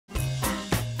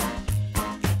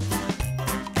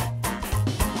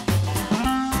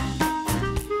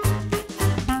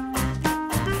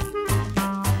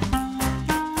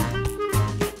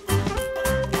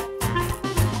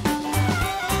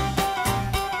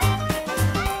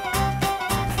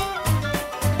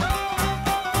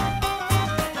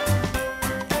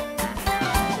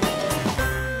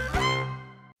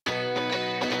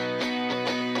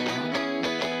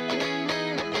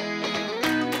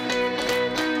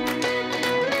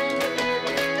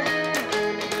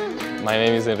My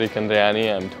name is Enrico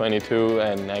Andreani, I'm 22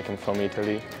 and I come from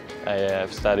Italy. I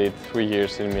have studied 3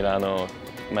 years in Milano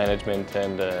management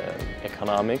and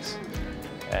economics,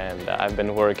 and I've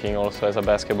been working also as a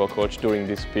basketball coach during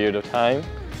this period of time,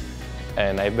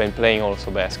 and I've been playing also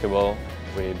basketball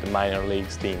with the minor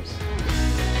leagues teams.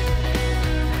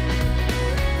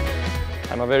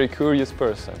 I'm a very curious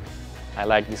person. I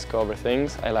like to discover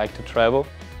things, I like to travel.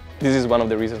 This is one of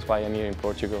the reasons why I'm here in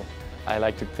Portugal. I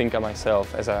like to think of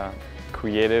myself as a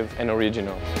creative and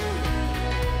original.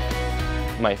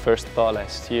 My first thought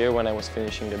last year when I was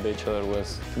finishing the bachelor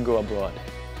was to go abroad.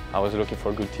 I was looking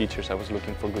for good teachers, I was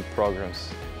looking for good programs,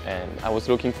 and I was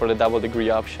looking for the double degree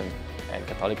option, and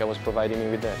Católica was providing me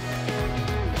with that.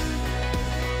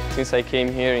 Since I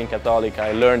came here in Católica,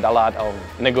 I learned a lot of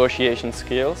negotiation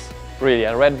skills. Really,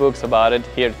 I read books about it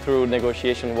here through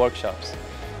negotiation workshops,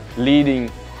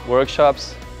 leading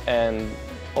workshops, and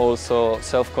also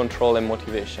self-control and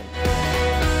motivation.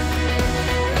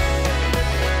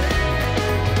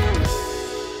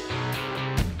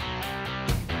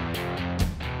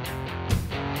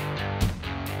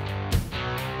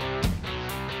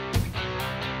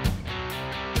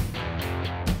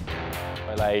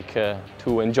 I like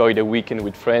to enjoy the weekend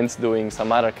with friends, doing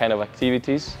some other kind of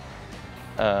activities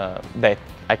that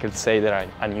I could say that are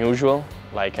unusual.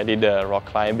 Like I did rock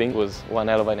climbing, it was one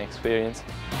hell of an experience.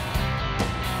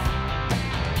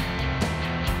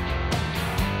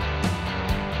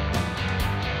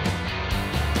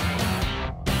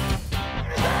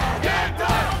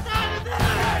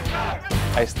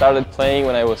 I started playing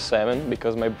when I was 7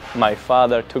 because my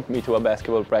father took me to a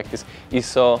basketball practice he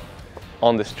saw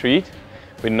on the street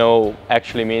with no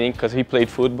actual meaning because he played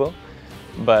football.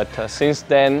 But since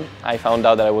then I found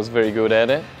out that I was very good at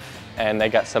it, and I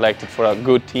got selected for a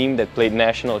good team that played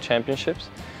national championships.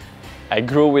 I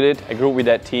grew with it, I grew with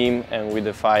that team and with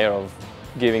the fire of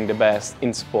giving the best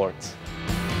in sports.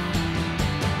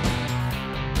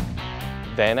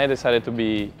 Then I decided to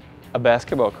be a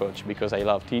basketball coach because I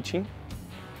love teaching,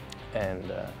 and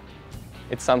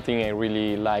it's something I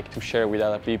really like to share with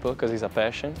other people because it's a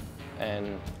passion,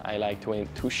 and I like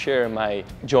to share my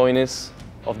joyness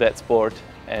of that sport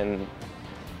and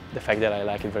the fact that I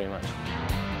like it very much.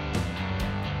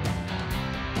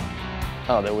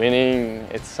 Oh, the winning,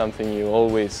 it's something you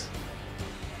always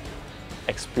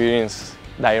experience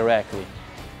directly,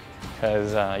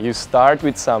 because you start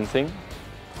with something,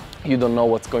 you don't know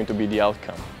what's going to be the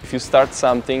outcome. If you start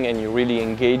something and you're really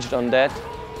engaged on that,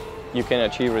 you can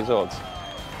achieve results.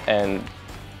 And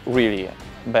really,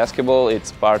 basketball,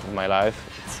 it's part of my life.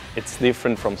 It's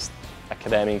different from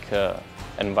academic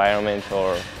environment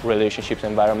or relationships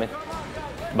environment.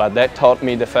 But that taught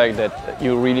me the fact that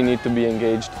you really need to be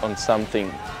engaged on something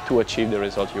to achieve the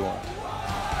result you want.